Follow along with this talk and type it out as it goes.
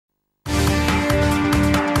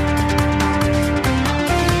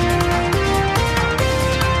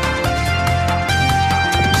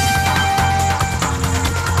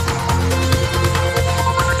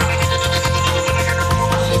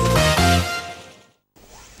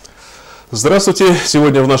Здравствуйте!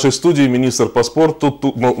 Сегодня в нашей студии министр по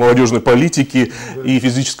спорту, молодежной политике и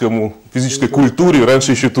физической культуре,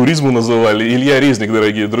 раньше еще туризму называли, Илья Резник,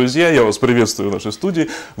 дорогие друзья. Я вас приветствую в нашей студии.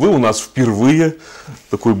 Вы у нас впервые,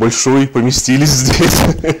 такой большой, поместились здесь.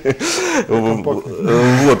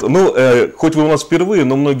 Вот. Ну, хоть вы у нас впервые,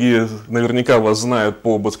 но многие наверняка вас знают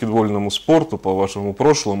по баскетбольному спорту, по вашему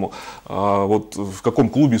прошлому. Вот в каком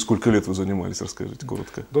клубе и сколько лет вы занимались, расскажите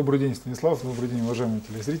коротко. Добрый день, Станислав, добрый день, уважаемые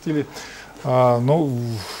телезрители. Ну,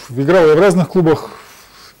 играл я в разных клубах,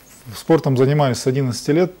 спортом занимаюсь с 11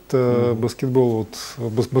 лет, баскетболом,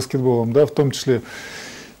 да, в том числе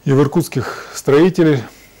и в иркутских строителях,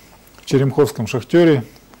 в Черемховском Шахтере,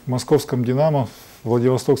 в Московском Динамо, в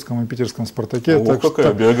Владивостокском и Питерском Спартаке. О,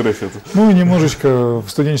 какая биография-то. Ну и немножечко в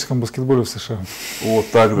студенческом баскетболе в США. Вот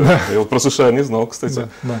так, да. Я вот про США не знал, кстати. Да,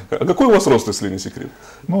 да. А какой у вас рост, если не секрет?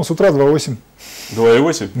 Ну, с утра 2,8.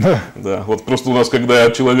 2,8? Да. Да. Вот просто у нас,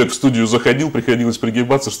 когда человек в студию заходил, приходилось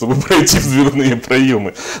пригибаться, чтобы пройти в дверные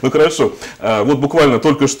проемы. Ну хорошо. Вот буквально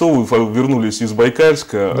только что вы вернулись из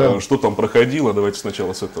Байкальска. Да. Что там проходило? Давайте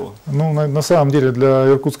сначала с этого. Ну, на самом деле для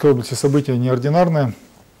Иркутской области события неординарные.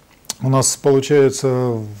 У нас,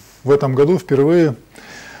 получается, в этом году впервые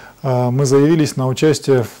мы заявились на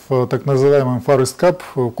участие в так называемом Forest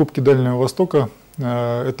Cup, Кубке Дальнего Востока.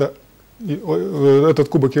 Этот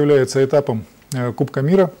кубок является этапом Кубка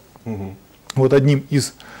мира, вот одним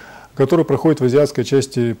из, который проходит в азиатской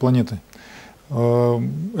части планеты.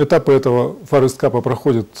 Этапы этого Forest Cup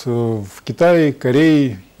проходят в Китае,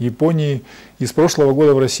 Корее, Японии и с прошлого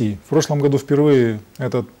года в России. В прошлом году впервые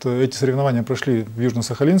эти соревнования прошли в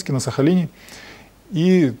Южно-Сахалинске, на Сахалине.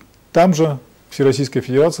 И там же Всероссийская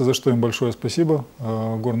Федерация, за что им большое спасибо,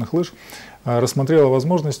 горных лыж, рассмотрела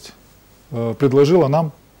возможность, предложила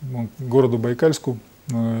нам, городу Байкальску,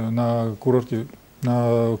 на курорте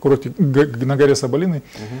на горе Соболиной,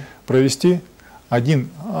 провести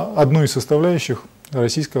одну из составляющих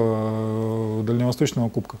российского дальневосточного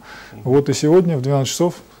кубка. Вот и сегодня в 12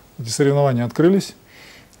 часов эти соревнования открылись.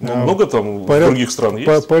 Ну, много там других стран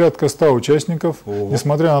есть? Порядка 100 участников.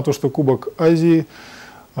 Несмотря на то, что Кубок Азии,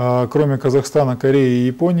 кроме Казахстана, Кореи и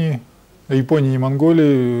Японии и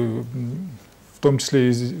Монголии, в том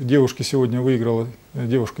числе и девушки сегодня выиграла,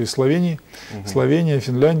 девушка из Словении. Словения,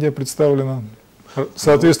 Финляндия представлена.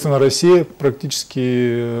 Соответственно, Россия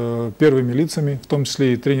практически первыми лицами, в том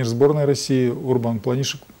числе и тренер сборной России Урбан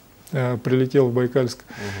Планишек прилетел в Байкальск.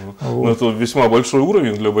 Вот. Но это весьма большой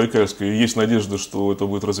уровень для Байкальска, и есть надежда, что это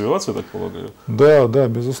будет развиваться, я так полагаю? Да, да,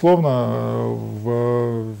 безусловно.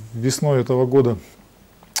 Весной этого года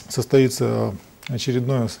состоится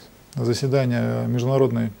очередное заседание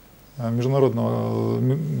Международного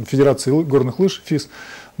Федерации горных лыж, ФИС,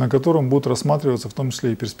 на котором будут рассматриваться в том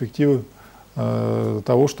числе и перспективы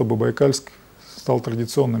того, чтобы Байкальск стал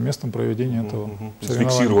традиционным местом проведения этого соревнования.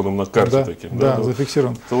 Зафиксированным на карте да, таким. Да,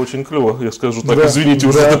 зафиксирован. Это очень клево, я скажу так, да, извините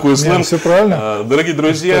уже такой сленг. Все правильно. Дорогие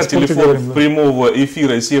друзья, телефон прямого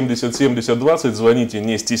эфира 70 70 20, звоните,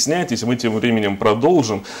 не стесняйтесь, мы тем временем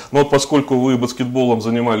продолжим. Но вот поскольку вы баскетболом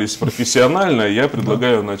занимались профессионально, я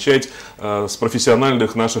предлагаю начать с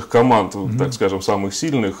профессиональных наших команд, так скажем, самых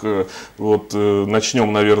сильных. Вот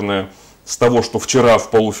начнем, наверное, с того, что вчера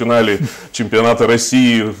в полуфинале чемпионата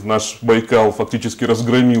России наш Байкал фактически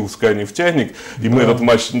разгромил СКА «Нефтяник», и мы этот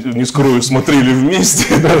матч, не скрою, смотрели вместе.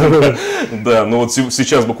 Да, но вот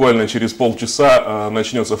сейчас буквально через полчаса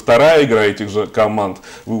начнется вторая игра этих же команд.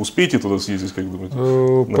 Вы успеете туда съездить, как думаете,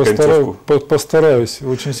 на концовку? Постараюсь,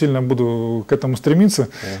 очень сильно буду к этому стремиться.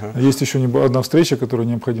 Есть еще одна встреча, которую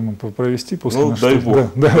необходимо провести после нашей встречи.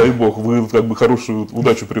 Дай бог, вы как бы хорошую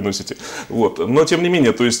удачу приносите. Вот. Но тем не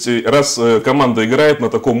менее, то есть раз команда играет на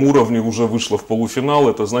таком уровне, уже вышла в полуфинал,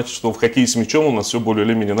 это значит, что в хоккее с мячом у нас все более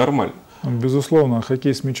или менее нормально. Безусловно,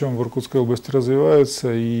 хоккей с мячом в Иркутской области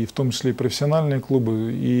развивается, и в том числе и профессиональные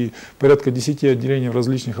клубы, и порядка 10 отделений в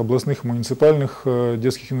различных областных, муниципальных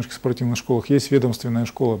детских и юношеских спортивных школах. Есть ведомственная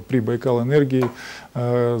школа при Байкал-энергии,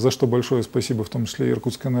 за что большое спасибо, в том числе и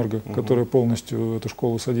Иркутскэнерго, которая полностью эту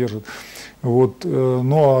школу содержит. Вот.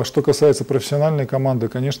 Ну а что касается профессиональной команды,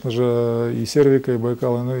 конечно же, и Сервика, и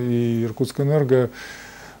Байкал, и Иркутскэнерго,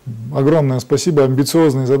 огромное спасибо.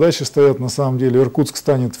 Амбициозные задачи стоят на самом деле. Иркутск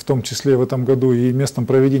станет в том числе в этом году и местом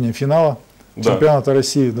проведения финала чемпионата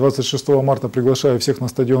России. 26 марта приглашаю всех на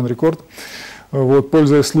стадион «Рекорд». Вот,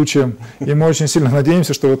 пользуясь случаем. И мы очень сильно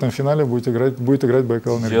надеемся, что в этом финале будет играть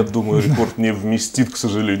Байкал-энергия. Я думаю, «Рекорд» не вместит, к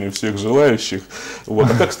сожалению, всех желающих. Вот.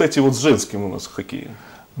 А как, кстати, вот с женским у нас в хоккее?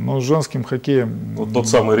 Но с женским хоккеем вот тот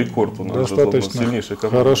самый «Рекорд» у нас достаточно сильнейшая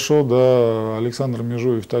команда. Хорошо, да. Александр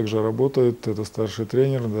Межуев также работает, это старший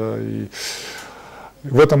тренер, да. И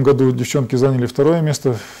В этом году девчонки заняли 2-е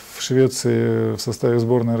место в Швеции в составе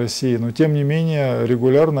сборной России, но тем не менее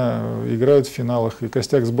регулярно играют в финалах, и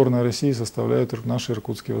костяк сборной России составляют наши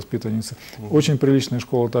иркутские воспитанницы. Очень приличная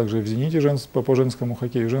школа также и в «Зените» по женскому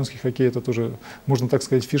хоккею. Женский хоккей — это тоже, можно так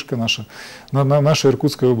сказать, фишка наша, на нашей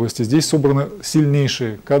Иркутской области. Здесь собраны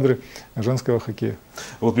сильнейшие кадры женского хоккея.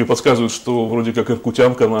 Вот мне подсказывают, что вроде как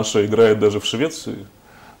иркутянка наша играет даже в Швеции.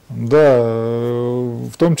 Да,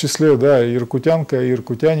 в том числе, да, и иркутянка, и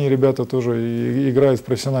иркутяне ребята тоже играют в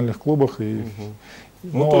профессиональных клубах. И,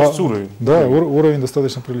 ну, то есть уровень. Да, уровень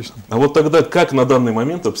достаточно приличный. А вот тогда как на данный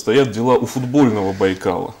момент обстоят дела у футбольного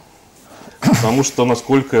Байкала? Потому что,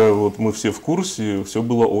 насколько вот мы все в курсе, все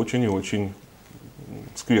было очень и очень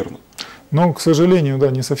скверно. Но, к сожалению,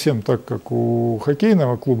 да, не совсем так, как у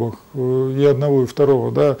хоккейного клуба, и одного, и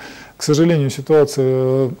второго. Да. К сожалению,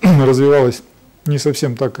 ситуация развивалась не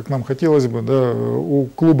совсем так, как нам хотелось бы. Да. У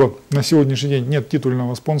клуба на сегодняшний день нет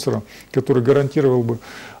титульного спонсора, который гарантировал бы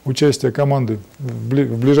участие команды в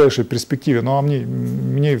ближайшей перспективе. Ну а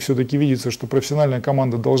мне все-таки видится, что профессиональная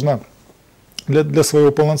команда должна для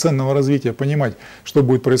своего полноценного развития понимать, что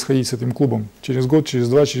будет происходить с этим клубом через год, через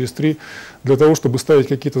 2, через 3, для того, чтобы ставить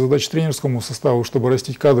какие-то задачи тренерскому составу, чтобы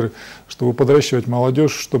растить кадры, чтобы подращивать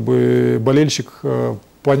молодежь, чтобы болельщик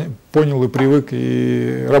понял и привык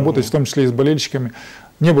и работать в том числе и с болельщиками.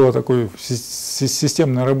 Не было такой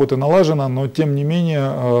системной работы налажено, но тем не менее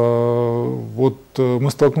вот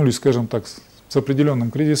мы столкнулись, скажем так, с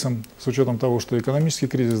определенным кризисом, с учетом того, что экономический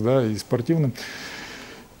кризис, да, и спортивным.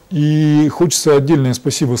 И хочется отдельное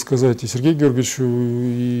спасибо сказать и Сергею Георгиевичу,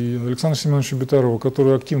 и Александру Семеновичу Битарову,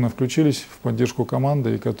 которые активно включились в поддержку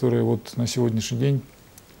команды и которые вот на сегодняшний день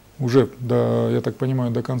уже, я так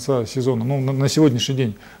понимаю, до конца сезона, ну, на сегодняшний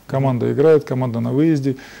день команда играет, команда на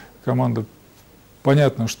выезде, команда,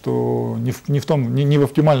 понятно, что не в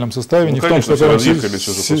оптимальном составе, ну, не конечно, в том,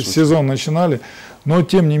 что сезон начинали, но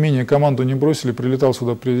тем не менее команду не бросили, прилетал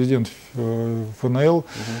сюда президент ФНЛ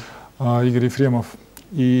Игорь Ефремов,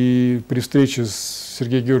 и при встрече с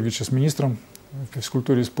Сергеем Георгиевичем, с министром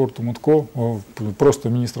физкультуры и спорта Мутко, просто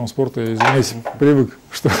министром спорта, я извиняюсь, привык,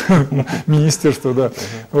 что министерство, да,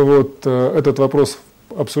 вот этот вопрос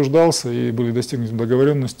обсуждался и были достигнуты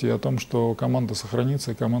договоренности о том, что команда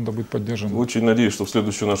сохранится и команда будет поддержана. Очень надеюсь, что в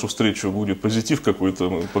следующую нашу встречу будет позитив какой-то,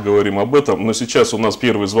 мы поговорим об этом. Но сейчас у нас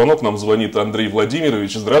первый звонок, нам звонит Андрей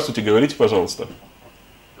Владимирович. Здравствуйте, говорите, пожалуйста.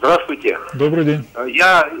 Здравствуйте. Добрый день.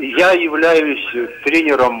 Я являюсь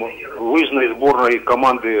тренером лыжной сборной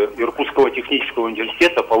команды Иркутского технического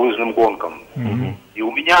университета по лыжным гонкам. И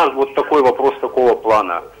у меня вот такой вопрос такого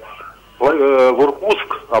плана. В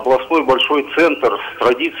Иркутск, областной большой центр с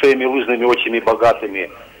традициями лыжными очень богатыми,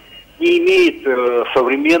 не имеет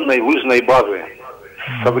современной лыжной базы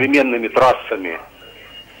с современными трассами.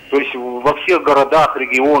 То есть во всех городах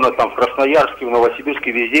региона, там в Красноярске, в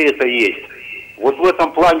Новосибирске, везде это есть. Вот в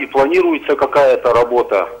этом плане планируется какая-то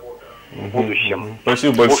работа в будущем.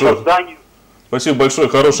 Спасибо большое. Спасибо большое,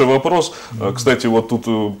 хороший вопрос. Кстати, вот тут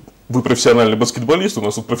вы профессиональный баскетболист, у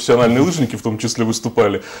нас тут профессиональные лыжники в том числе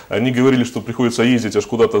выступали. Они говорили, что приходится ездить аж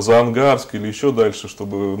куда-то за Ангарск или еще дальше,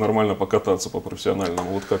 чтобы нормально покататься по профессиональному.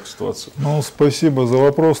 Вот как ситуация? Ну, спасибо за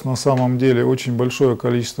вопрос. На самом деле очень большое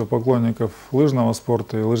количество поклонников лыжного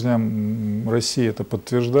спорта и лыжням России это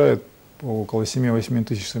подтверждает. Около 7-8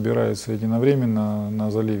 тысяч собирается единовременно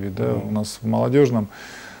на заливе, да, у нас в молодежном.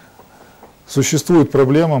 Существует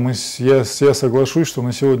проблема, я соглашусь, что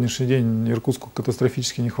на сегодняшний день Иркутску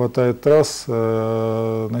катастрофически не хватает трасс.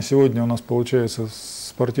 На сегодня у нас получается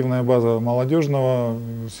спортивная база молодежного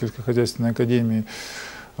сельскохозяйственной академии.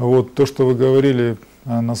 Вот то, что вы говорили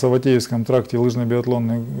на Саватеевском тракте,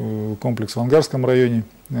 лыжно-биатлонный комплекс в Ангарском районе,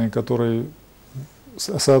 который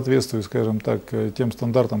соответствует, скажем так, тем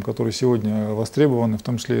стандартам, которые сегодня востребованы, в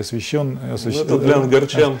том числе и освещен. Это для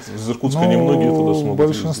ангарчан, из Иркутска немногие туда смогут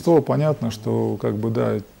большинство, ездить. Понятно, что как бы,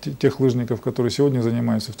 да, тех лыжников, которые сегодня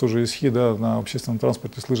занимаются в той же ИСХИ, да, на общественном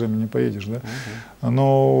транспорте с лыжами не поедешь. Да?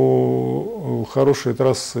 Но хорошие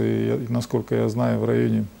трассы, насколько я знаю, в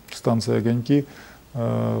районе станции Огоньки,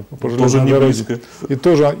 тоже не близко. И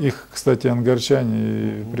тоже их, кстати,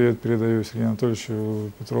 ангарчане, привет передаю Сергею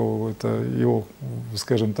Анатольевичу Петрову, это его,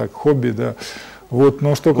 скажем так, хобби, да. Вот,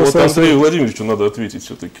 но что касается... Вот Андрею Владимировичу надо ответить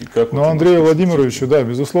все-таки. Ну, Андрею Владимировичу, да,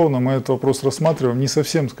 безусловно, мы этот вопрос рассматриваем. Не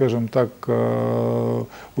совсем, скажем так,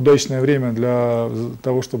 удачное время для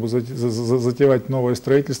того, чтобы затевать новое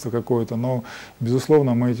строительство какое-то, но,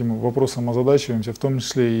 безусловно, мы этим вопросом озадачиваемся, в том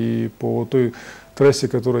числе и по той трассе,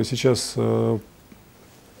 которая сейчас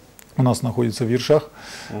у нас находится в Ершах,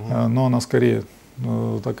 но она скорее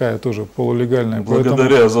такая тоже полулегальная.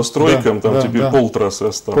 Благодаря застройкам там теперь полтрассы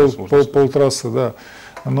осталось. Полтрассы, да.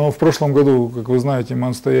 Но в прошлом году, как вы знаете, мы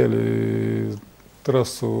отстояли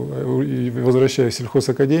трассу, возвращаясь в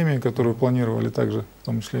сельхозакадемии, которую планировали также, в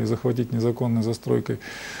том числе и захватить незаконной застройкой.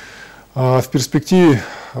 А в перспективе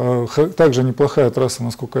также неплохая трасса,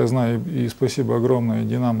 насколько я знаю, и спасибо огромное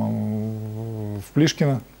 «Динамо» в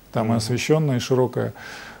Плишкино, там и освещенная, и широкая.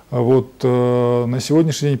 Вот на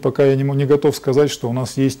сегодняшний день пока я не готов сказать, что у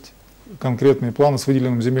нас есть конкретные планы с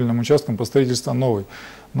выделенным земельным участком по строительству новой.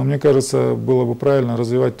 Но мне кажется, было бы правильно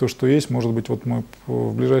развивать то, что есть. Может быть, вот мы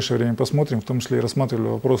в ближайшее время посмотрим, в том числе и рассматривали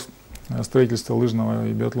вопрос строительства лыжного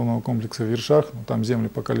и биатлонного комплекса в Вершах, там земли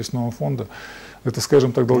пока лесного фонда. Это,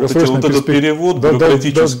 скажем так, долгосрочная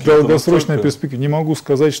перспектива. Не могу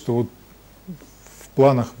сказать, что вот в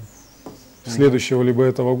планах следующего либо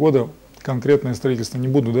этого года конкретное строительство, не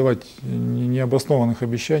буду давать необоснованных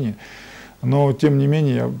обещаний, но тем не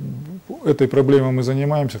менее этой проблемой мы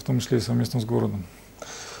занимаемся, в том числе и совместно с городом.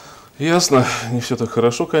 Ясно, не все так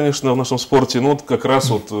хорошо, конечно, в нашем спорте. Но вот как раз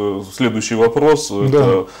вот следующий вопрос,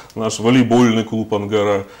 это наш волейбольный клуб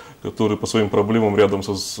 «Ангара», который по своим проблемам рядом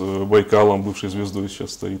с Байкалом, бывшей звездой,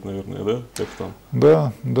 сейчас стоит, наверное, да? Как там?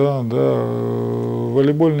 Да.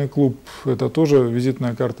 Волейбольный клуб – это тоже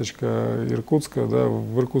визитная карточка Иркутска. Да.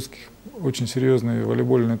 В Иркутске очень серьезные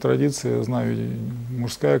волейбольные традиции. Я знаю,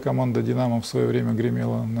 мужская команда «Динамо» в свое время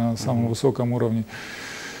гремела на самом высоком уровне.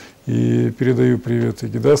 И передаю привет и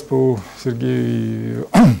Гедаспову Сергею,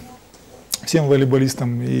 и всем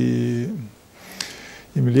волейболистам, и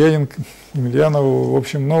Емельянову. В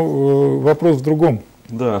общем, но вопрос в другом.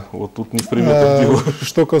 Да, вот тут не в приметах дело.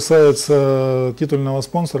 Что касается титульного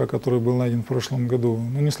спонсора, который был найден в прошлом году,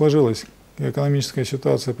 не сложилось. Экономическая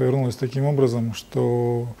ситуация повернулась таким образом,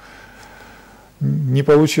 что не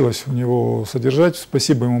получилось у него содержать.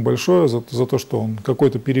 Спасибо ему большое за то, что он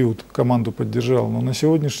какой-то период команду поддержал. Но на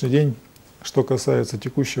сегодняшний день, что касается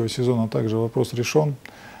текущего сезона, также вопрос решен.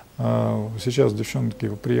 Сейчас девчонки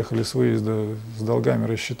приехали с выезда, с долгами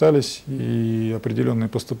рассчитались, и определенные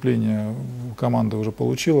поступления команда уже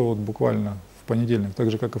получила, вот буквально в понедельник, так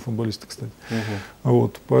же, как и футболисты, кстати.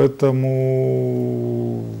 Вот,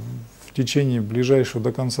 поэтому в течение ближайшего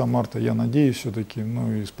до конца марта, я надеюсь, все-таки,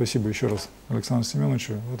 ну и спасибо еще раз Александру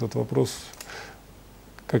Семеновичу, этот вопрос,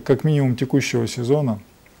 как минимум текущего сезона,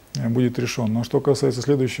 будет решен. Но что касается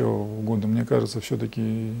следующего года, мне кажется,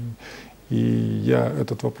 все-таки, и я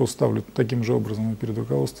этот вопрос ставлю таким же образом и перед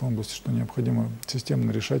руководством области, что необходимо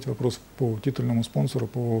системно решать вопрос по титульному спонсору,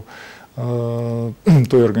 по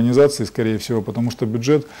той организации, скорее всего, потому что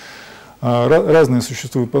бюджет, разные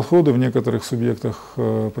существуют подходы, в некоторых субъектах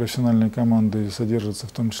профессиональные команды содержатся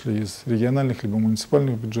в том числе из региональных либо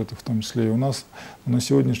муниципальных бюджетов, в том числе и у нас. Но на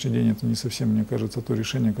сегодняшний день это не совсем, мне кажется, то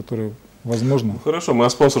решение, которое возможно. Хорошо, мы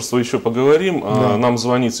о спонсорстве еще поговорим. Да. Нам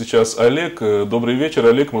звонит сейчас Олег. Добрый вечер,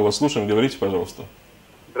 Олег, мы вас слушаем. Говорите, пожалуйста.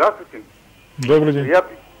 Здравствуйте. Добрый день. Я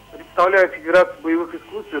представляю Федерацию боевых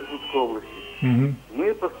искусств Иркутской области.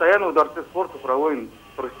 Мы постоянно в Дворце спорта проводим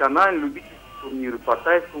профессиональные, любительские турниры по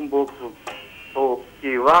тайскому боксу, по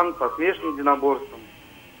кейван, по смешанным единоборствам.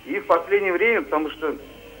 И в последнее время, потому что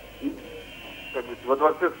во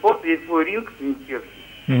Дворце спорта есть свой ринг министерский,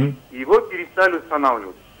 и его перестали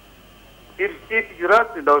устанавливать. Теперь все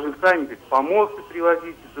федерации должны сами помосты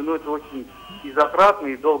привозить, но это очень и затратно,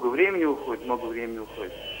 и долго времени уходит, много времени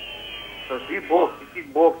уходит. Потому что и бокс, и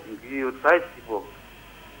кикбоксинг, и вот тайский бокс.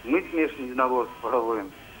 Мы смешанные единоборства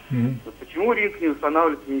проводим. Вот почему ринг не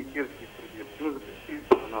устанавливается министерский студия? Почему запретили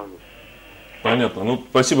устанавливать? Понятно. Ну,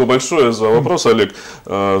 спасибо большое за вопрос, Олег.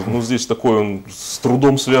 Ну, здесь такой он с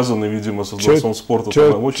трудом связанный, видимо, со дворцом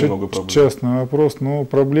спорта. Там очень много проблем. Частный вопрос. Но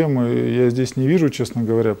проблемы я здесь не вижу, честно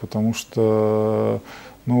говоря, потому что,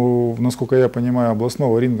 ну, насколько я понимаю,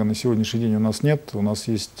 областного ринга на сегодняшний день у нас нет. У нас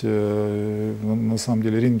есть, на самом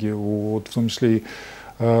деле, ринги, вот, в том числе и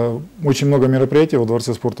очень много мероприятий во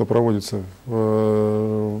Дворце спорта проводится.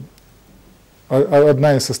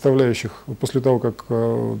 Одна из составляющих, после того, как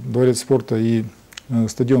Дворец спорта и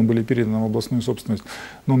стадион были переданы в областную собственность,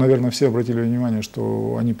 ну, наверное, все обратили внимание,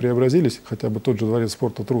 что они преобразились, хотя бы тот же Дворец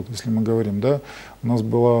спорта «Труд», если мы говорим, да, у нас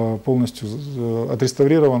была полностью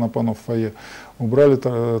отреставрирована панно в фойе, убрали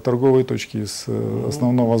торговые точки из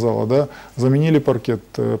основного зала, да, заменили паркет,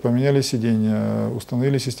 поменяли сиденья,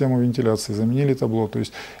 установили систему вентиляции, заменили табло. То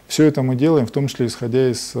есть все это мы делаем, в том числе исходя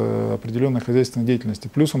из определенной хозяйственной деятельности.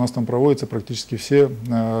 Плюс у нас там проводятся практически все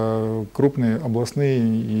крупные областные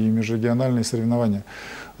и межрегиональные соревнования. содержание.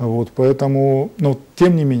 Вот, поэтому, но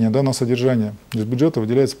тем не менее, да, на содержание из бюджета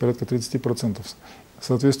выделяется порядка 30%.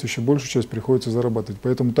 Соответствующую большую часть приходится зарабатывать.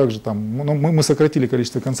 Поэтому также там, ну, мы сократили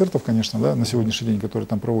количество концертов, конечно, да, на сегодняшний день, которые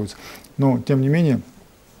там проводятся. Но тем не менее,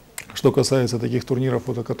 что касается таких турниров,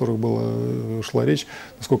 вот, о которых шла речь,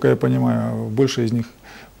 насколько я понимаю, большая из них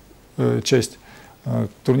часть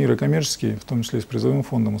турниры коммерческие, в том числе и с призовым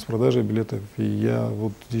фондом, и с продажей билетов. И я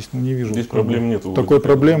вот здесь не вижу здесь проблем нет, такой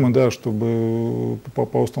проблемы, да, чтобы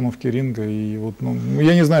по установке ринга. И вот,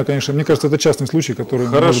 я не знаю, конечно, мне кажется, это частный случай, который...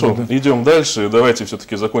 Хорошо, быть, да. Идем дальше. Давайте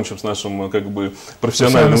все-таки закончим с нашим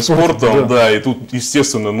профессиональным спортом. Да, и тут,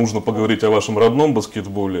 естественно, нужно поговорить о вашем родном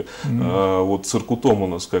баскетболе. Вот с Иркутом у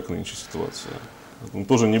нас как нынче ситуация? Он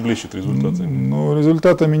тоже не блещет результатами. Ну,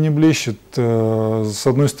 результатами не блещет, с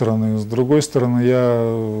одной стороны. С другой стороны,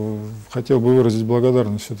 я хотел бы выразить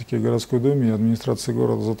благодарность все-таки городской думе и администрации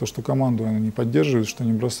города за то, что команду она не поддерживает, что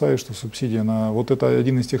не бросает, что субсидия на... Вот это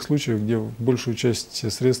один из тех случаев, где большую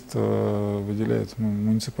часть средств выделяет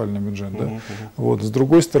муниципальный бюджет. Да? Вот. С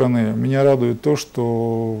другой стороны, меня радует то,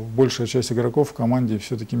 что большая часть игроков в команде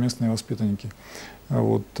все-таки местные воспитанники.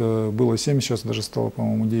 Вот, было 7, сейчас даже стало,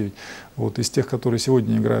 по-моему, 9. Вот, из тех, которые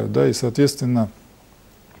сегодня играют. Да, и, соответственно,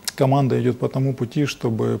 команда идет по тому пути,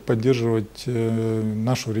 чтобы поддерживать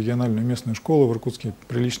нашу региональную местную школу в Иркутске.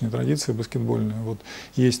 Приличные традиции баскетбольные. Вот,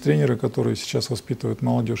 есть тренеры, которые сейчас воспитывают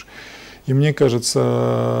молодежь. И мне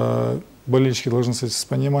кажется, болельщики должны с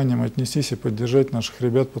пониманием отнестись и поддержать наших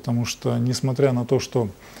ребят, потому что, несмотря на то, что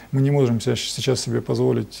мы не можем сейчас себе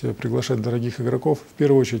позволить приглашать дорогих игроков, в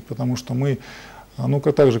первую очередь, потому что мы...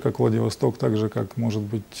 Ну-ка, так же, как Владивосток, так же, как, может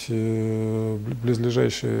быть,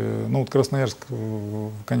 близлежащие, ну, вот Красноярск,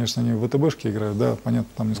 конечно, они в ВТБшке играют, да, понятно,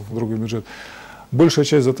 там несколько другой бюджет. Большая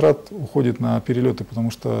часть затрат уходит на перелеты,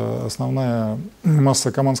 потому что основная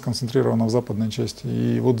масса команд сконцентрирована в западной части.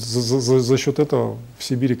 И вот за счет этого в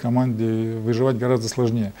Сибири команде выживать гораздо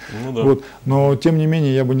сложнее. Ну, да. Вот. Но, тем не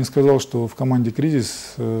менее, я бы не сказал, что в команде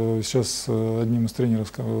кризис. Сейчас одним из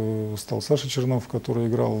тренеров стал Саша Чернов, который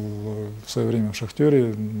играл в свое время в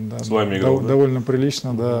 «Шахтере». Да, с вами играл, довольно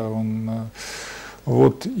прилично, да, он...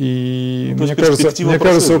 Вот, и мне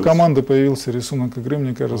кажется, у команды появился рисунок игры,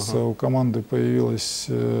 мне кажется, у команды появилось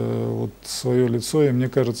вот свое лицо, и мне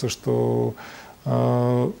кажется, что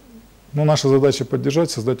наша задача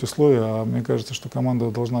поддержать, создать условия, а мне кажется, что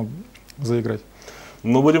команда должна заиграть.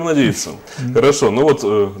 Ну, будем надеяться. Хорошо, ну вот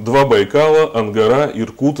 2 Байкала, Ангара,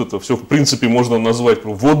 Иркут, это все, в принципе, можно назвать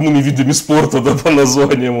водными видами спорта, да, по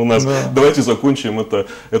названиям у нас. Да. Давайте закончим эту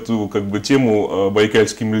тему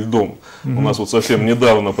байкальским льдом. У нас вот совсем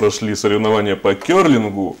недавно прошли соревнования по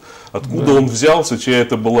керлингу. Откуда он взялся, чья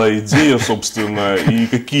это была идея, собственно, и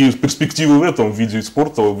какие перспективы в этом виде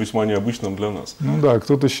спорта, весьма необычном для нас? Ну да,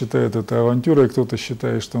 кто-то считает это авантюрой, кто-то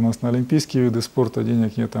считает, что у нас на олимпийские виды спорта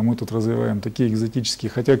денег нет, а мы тут развиваем такие экзотические,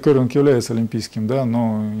 хотя керлинг является олимпийским, да,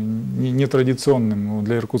 но не традиционным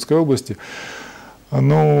для Иркутской области.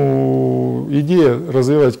 Но идея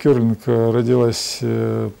развивать керлинг родилась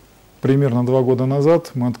примерно 2 года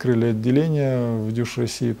назад. Мы открыли отделение в ДЮШ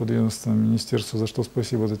России под ведомственным министерству, за что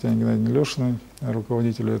спасибо Татьяне Геннадьевне Лешиной,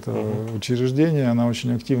 руководителю этого учреждения. Она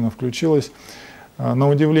очень активно включилась. На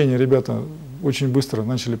удивление, ребята очень быстро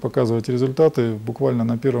начали показывать результаты. Буквально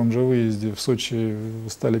на первом же выезде в Сочи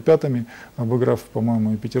стали 5-ми, обыграв,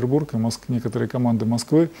 по-моему, и Петербург, и некоторые команды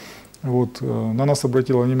Москвы. Вот. На нас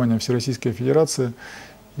обратила внимание Всероссийская Федерация.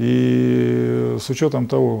 И с учетом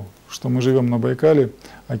того, что мы живем на Байкале,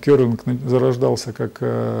 а керлинг зарождался как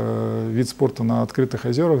вид спорта на открытых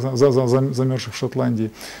озерах, замерзших в Шотландии,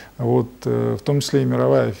 вот, в том числе и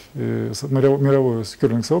мировое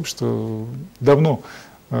керлинг-сообщество давно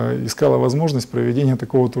искало возможность проведения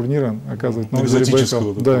такого турнира, оказывается, на озере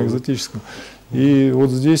Байкал. Да, экзотического. И вот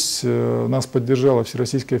здесь нас поддержала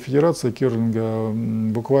Всероссийская Федерация керлинга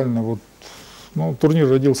буквально вот. Ну, турнир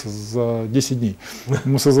родился за 10 дней.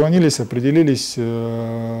 Мы созвонились, определились,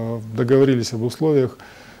 договорились об условиях.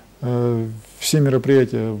 Все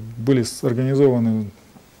мероприятия были организованы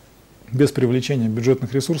без привлечения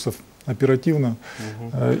бюджетных ресурсов, оперативно.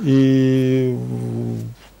 И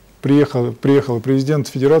приехал президент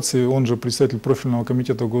Федерации, он же председатель профильного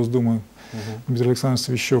комитета Госдумы Дмитрий Александрович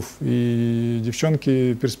Свящев, и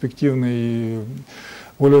девчонки перспективные,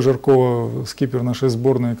 Оля Жаркова, скипер нашей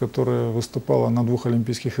сборной, которая выступала на 2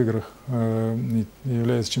 Олимпийских играх,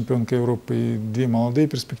 является чемпионкой Европы, и 2 молодые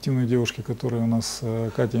перспективные девушки, которые у нас,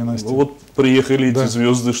 Катя и Настя. Ну вот приехали эти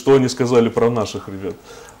звезды, что они сказали про наших ребят?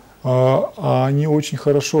 Они очень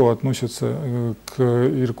хорошо относятся к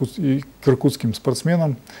иркутским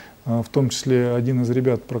спортсменам. В том числе один из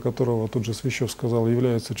ребят, про которого тут же Свящев сказал,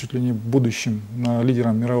 является чуть ли не будущим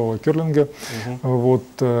лидером мирового керлинга. Вот,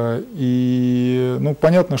 и ну,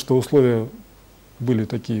 понятно, что условия были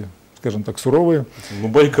такие, скажем так, суровые. Ну,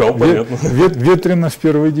 Байкал, понятно. Ветрено в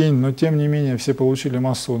первый день, но тем не менее все получили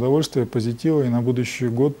массу удовольствия, позитива, и на будущий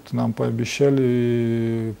год нам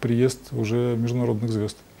пообещали приезд уже международных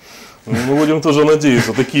звезд. Мы будем тоже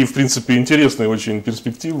надеяться. Такие, в принципе, интересные очень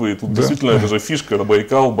перспективы. И тут действительно это же фишка,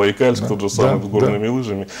 Байкал, Байкальск, тот же самый с горными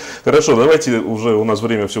лыжами. Хорошо, давайте уже, у нас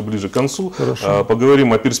время все ближе к концу.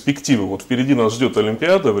 Поговорим о перспективе. Вот впереди нас ждет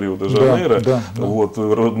Олимпиада в Рио-де-Жанейро. Вот,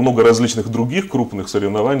 много различных других крупных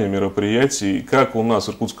соревнований, мероприятий. Как у нас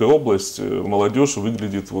Иркутская область, молодежь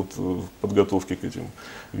выглядит вот в подготовке к этим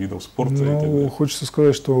видам спорта? Ну, хочется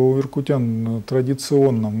сказать, что у иркутян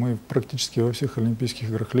традиционно мы практически во всех Олимпийских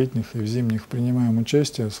играх летних и в зимних принимаем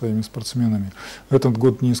участие своими спортсменами. Этот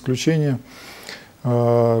год не исключение.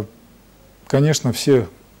 Конечно, все,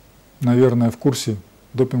 наверное, в курсе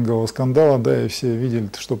допингового скандала, да, и все видели,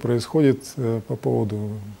 что происходит по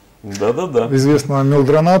поводу известного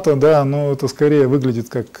мелдроната, да, но это скорее выглядит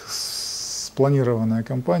как спланированная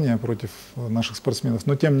кампания против наших спортсменов,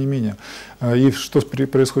 но тем не менее. И что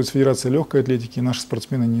происходит с Федерацией легкой атлетики, наши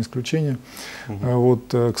спортсмены не исключение. Вот,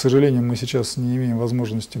 к сожалению, мы сейчас не имеем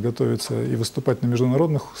возможности готовиться и выступать на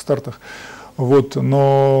международных стартах. Вот,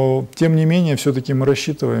 но тем не менее, все-таки мы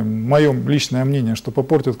рассчитываем, мое личное мнение, что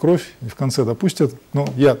попортят кровь и в конце допустят, ну,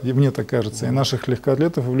 мне так кажется, и наших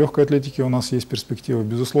легкоатлетов, и в легкой атлетике у нас есть перспектива.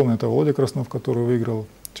 Безусловно, это Володя Краснов, который выиграл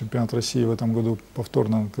чемпионат России в этом году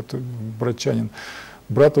повторно, братчанин.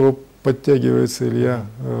 Брат его подтягивается, Илья,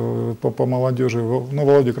 по молодежи. Ну,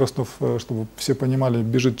 Володя Краснов, чтобы все понимали,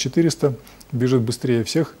 бежит 400, бежит быстрее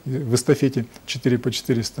всех в эстафете 4 по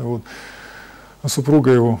 400. Вот. А супруга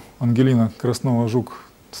его, Ангелина Краснова-Жук,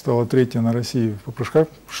 стала третья на России по прыжкам,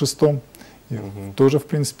 в шестом. Тоже, в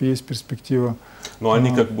принципе, есть перспектива. Но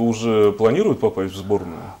они как бы уже планируют попасть в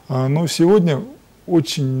сборную? Ну, сегодня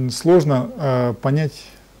очень сложно понять,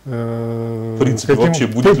 в принципе, вообще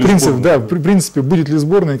будет ли сборная? Да, в принципе, будет ли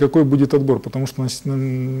сборная и какой будет отбор. Потому что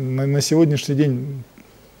на сегодняшний день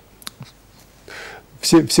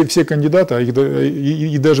все кандидаты,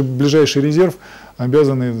 и даже ближайший резерв,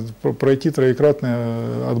 обязаны пройти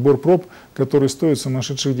троекратный отбор проб, который стоит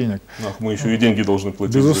сумасшедших денег. Ах, мы еще и деньги должны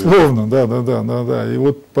платить. Безусловно, да. И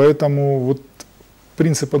вот поэтому вот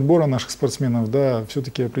принцип отбора наших спортсменов, да,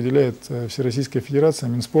 все-таки определяет Всероссийская Федерация,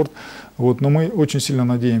 Минспорт. Вот, но мы очень сильно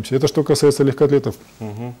надеемся. Это что касается легкоатлетов.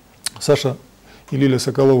 Саша и Лиля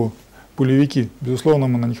Соколова, пулевики, безусловно,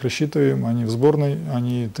 мы на них рассчитываем. Они в сборной,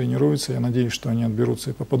 они тренируются. Я надеюсь, что они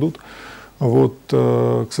отберутся и попадут. Вот,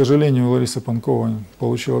 к сожалению, Лариса Панкова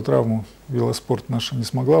получила травму, велоспорт наша не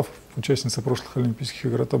смогла, участница прошлых Олимпийских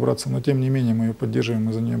игр, отобраться, но тем не менее мы ее поддерживаем,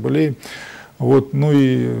 мы за нее болеем. Вот, ну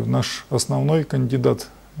и наш основной кандидат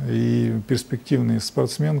и перспективный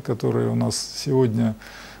спортсмен, который у нас сегодня,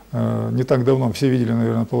 не так давно, все видели,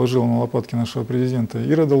 наверное, положила на лопатки нашего президента,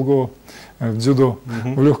 Ира Долгова в дзюдо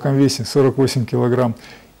в легком весе 48 килограмм.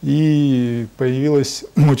 И появилась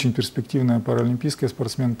очень перспективная паралимпийская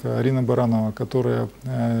спортсменка Арина Баранова, которая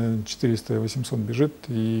 400 и 800 бежит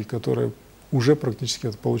и которая уже практически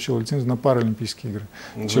получила лицензию на паралимпийские игры,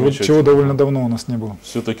 чего довольно давно у нас не было.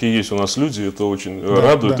 Все-таки есть у нас люди, это очень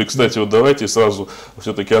радует. И, кстати, вот давайте сразу,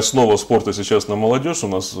 все-таки основа спорта сейчас на молодежь у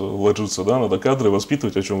нас ложится, да, надо кадры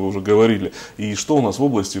воспитывать, о чем вы уже говорили. И что у нас в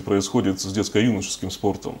области происходит с детско-юношеским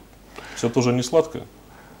спортом? Все тоже не сладко?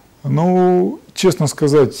 Ну, честно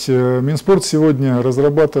сказать, Минспорт сегодня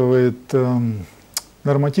разрабатывает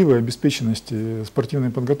нормативы обеспеченности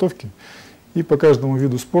спортивной подготовки. И по каждому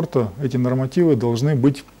виду спорта эти нормативы должны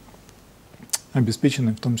быть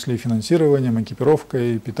обеспечены, в том числе и финансированием,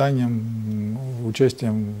 экипировкой, питанием,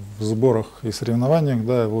 участием в сборах и соревнованиях.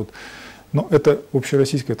 Да, вот. Но это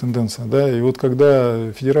общероссийская тенденция. Да, и вот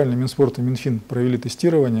когда федеральный Минспорт и Минфин провели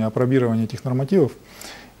тестирование, апробирование этих нормативов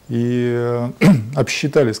и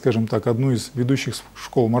обсчитали, скажем так, одну из ведущих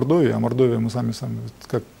школ Мордовии, а Мордовия мы сами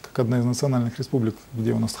как одна из национальных республик,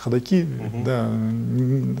 где у нас ходаки, да,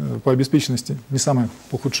 по обеспеченности не самые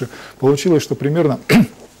худшие, получилось, что примерно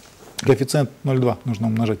коэффициент 0,2 нужно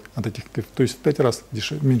умножать от этих, то есть в 5 раз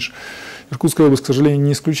меньше. Иркутская область, к сожалению,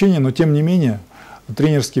 не исключение, но тем не менее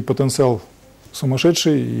тренерский потенциал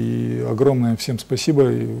сумасшедший, и огромное всем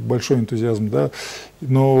спасибо, и большой энтузиазм, да,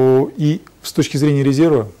 но и с точки зрения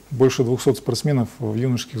резерва больше 200 спортсменов в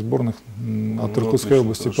юношеских сборных от Иркутской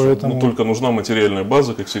области. Поэтому... только нужна материальная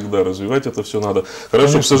база, как всегда, развивать это все надо.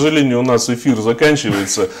 Хорошо, конечно. К сожалению, у нас эфир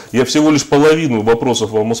заканчивается. Я всего лишь половину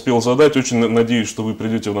вопросов вам успел задать. Очень надеюсь, что вы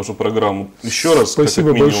придете в нашу программу еще раз.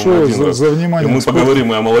 Спасибо большое за внимание. И мы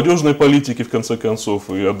поговорим и о молодежной политике, в конце концов,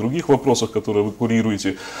 и о других вопросах, которые вы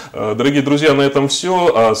курируете. Дорогие друзья, на этом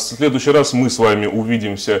все. А в следующий раз мы с вами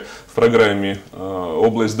увидимся в программе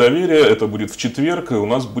 «Область доверия». Это будет в четверг, и у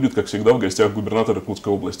нас будет, как всегда, в гостях губернатор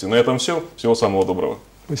Иркутской области. На этом все. Всего самого доброго.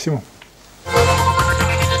 Спасибо.